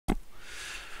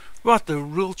Right, the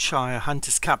Wiltshire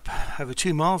Hunters Cup over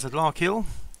 2 miles at Lark Hill.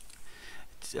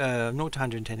 0 to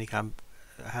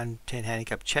 110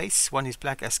 handicap chase. 1 is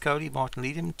Black Ascoli, Martin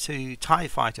Leadham. 2 Tie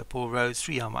Fighter, Paul Rhodes.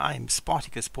 3 I Am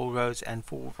Spartacus, Paul Rhodes. And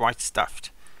 4 Right Stuffed,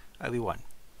 Obi-Wan.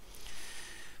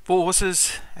 4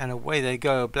 horses, and away they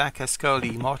go. Black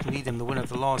Ascoli, Martin Leadham, the winner of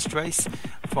the last race.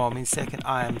 From in second,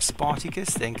 I Am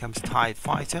Spartacus. Then comes Tie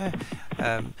Fighter.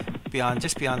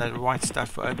 Just behind that Right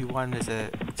Stuff for Obi-Wan is a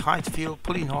tight field.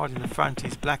 Pulling hard in the front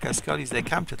is Black Ascoli as they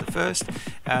come to the first,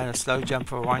 and a slow jump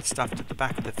for Right Stuff at the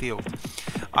back of the field.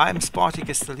 I Am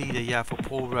Spartacus the leader here for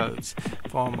Paul Rhodes.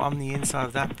 From on the inside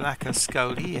of that, Black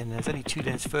Ascoli, and there's only 2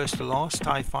 lengths first to last.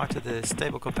 Tie Fighter, the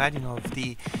stable companion of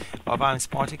I Am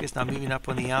Spartacus, now moving up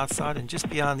on the outside, and just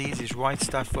behind these is Right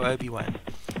Stuff for Obi-Wan.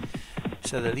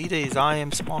 So the leader is I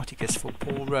Am Spartacus for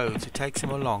Paul Rhodes, who takes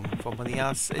him along. From on the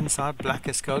inside, Black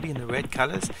Ascoli in the red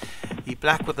colours. The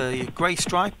black with a grey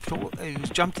stripe, who's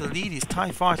jumped to the lead, is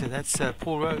Tie Fighter. That's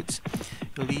Paul Rhodes,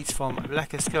 who leads from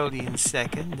Black Ascoli in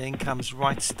second. Then comes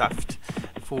Right Stuffed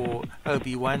for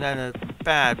Obi-Wan, and a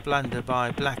bad blunder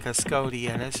by Black Ascoli.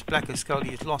 And as Black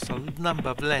Ascoli has lost a number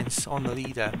of lengths on the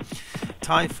leader.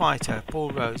 Tie Fighter,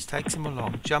 Paul Rhodes, takes him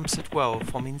along, jumps it well.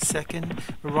 From in second,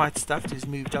 Right Stuffed has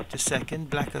moved up to second.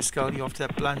 Black Ascoli, after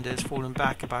that blunder, has fallen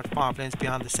back about 5 lengths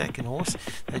behind the second horse.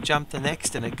 They jump the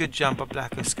next, and a good jump of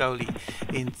Black Ascoli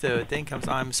in third. Then comes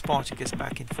I Am Spartacus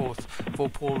back in fourth for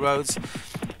Paul Rhodes.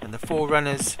 And the 4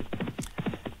 runners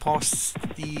pass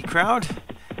the crowd.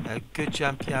 A good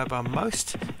jump here by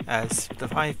most, as the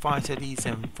Tie Fighter leads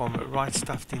them from Right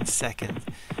Stuffed in second.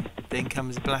 Then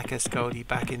comes Black Ascoli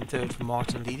back in third for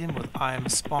Martin Leadham, with I Am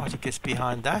Spartacus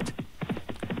behind that.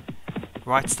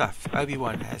 Right Stuff,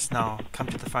 Obi-Wan has now come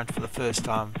to the front for the first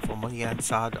time from on the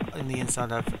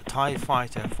inside of Tie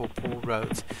Fighter for Paul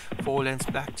Rhodes. 4 lengths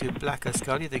back to Black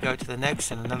Ascoli. They go to the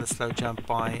next, and another slow jump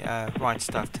by Right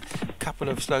Stuffed. A couple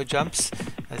of slow jumps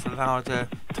has allowed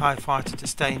Tie Fighter to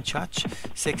stay in touch.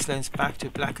 6 lengths back to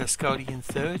Black Ascoli in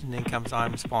third, and then comes I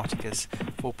Am Spartacus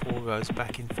for Paul Rhodes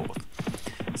back in fourth.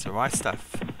 So Right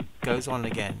Stuff goes on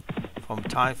again from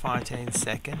Tie Fighter in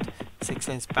second. 6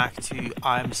 lengths back to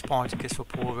I Am Spartacus for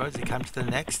Paul Rhodes. They come to the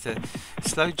next.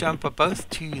 Slow jump of both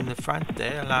 2 in the front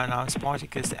there, allowing I Am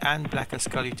Spartacus and Black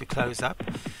Ascoli to close up.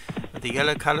 The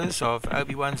yellow colours of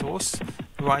Obi-Wan's horse,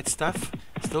 Right Stuff,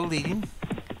 still leading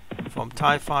from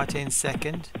Tie Fighter in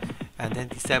second, and then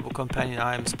the stable companion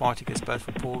I Am Spartacus, both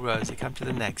for Paul Rhodes. They come to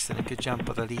the next, and a good jump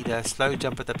of the leader. Slow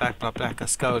jump at the back by Black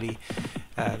Ascoli.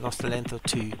 Lost a length or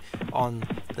 2 on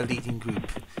the leading group.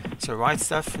 So Right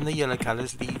Stuff in the yellow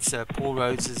colours leads Paul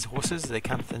Rhodes' horses. They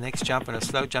come to the next jump, and a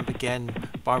slow jump again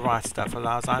by Right Stuff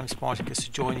allows I Am Spartacus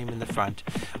to join him in the front.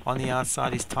 On the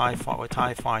outside is Tie Fighter.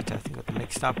 I think got them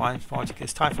mixed up. I Am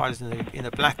Spartacus. Tie Fighter's in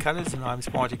the black colours, and I Am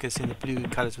Spartacus in the blue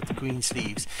colours with the green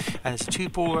sleeves. And it's 2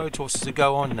 Paul Rhodes horses to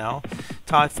go on now.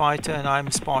 Tie Fighter and I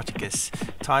Am Spartacus.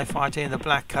 Tie Fighter in the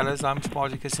black colours, I Am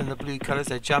Spartacus in the blue colours.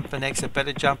 They jump the next, a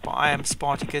better jump by I Am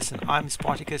Spartacus, and I Am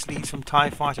Spartacus leads from Tie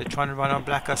Fighter, trying to run on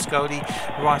Black Ascoli.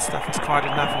 Right Stuff has cried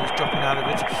enough and is dropping out of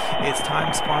it. It's I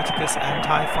Am Spartacus and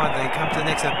Tie Fighter. They come to the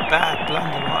next, a bad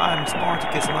blunder by I Am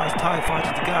Spartacus, allows Tie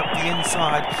Fighter to go up the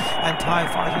inside, and Tie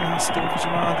Fighter stalks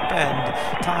around the bend.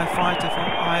 Tie Fighter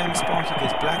from I Am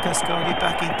Spartacus. Black Ascoli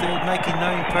back in third, making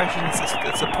no impression.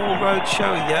 It's a Paul Rhodes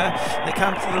show here. They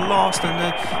come to the last, and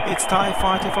it's Tie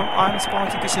Fighter from I Am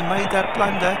Spartacus who made that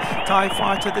blunder. Tie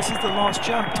Fighter, this is the last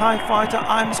jump. Tie Fighter,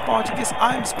 I Am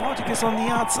Spartacus on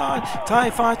the outside. Tie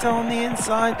Fighter on the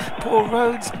inside. Paul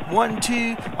Rhodes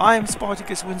 1-2. I Am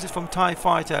Spartacus wins it from Tie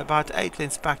Fighter, about 8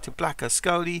 lengths back to Black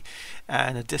Ascoli,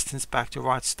 and a distance back to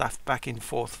Right Stuff back in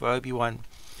fourth for Obi-Wan.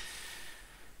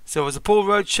 So it was a Paul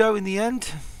Rhodes show in the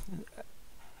end.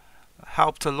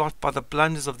 Helped a lot by the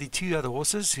blunders of the 2 other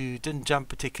horses who didn't jump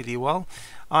particularly well.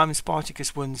 I Am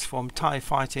Spartacus wins from Tie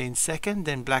Fighter in second,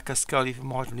 then Black Ascoli for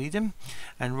Martin Leadham,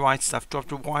 and Right Stuff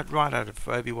dropped right out of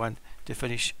Obi-Wan to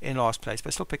finish in last place,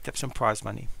 but still picked up some prize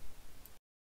money.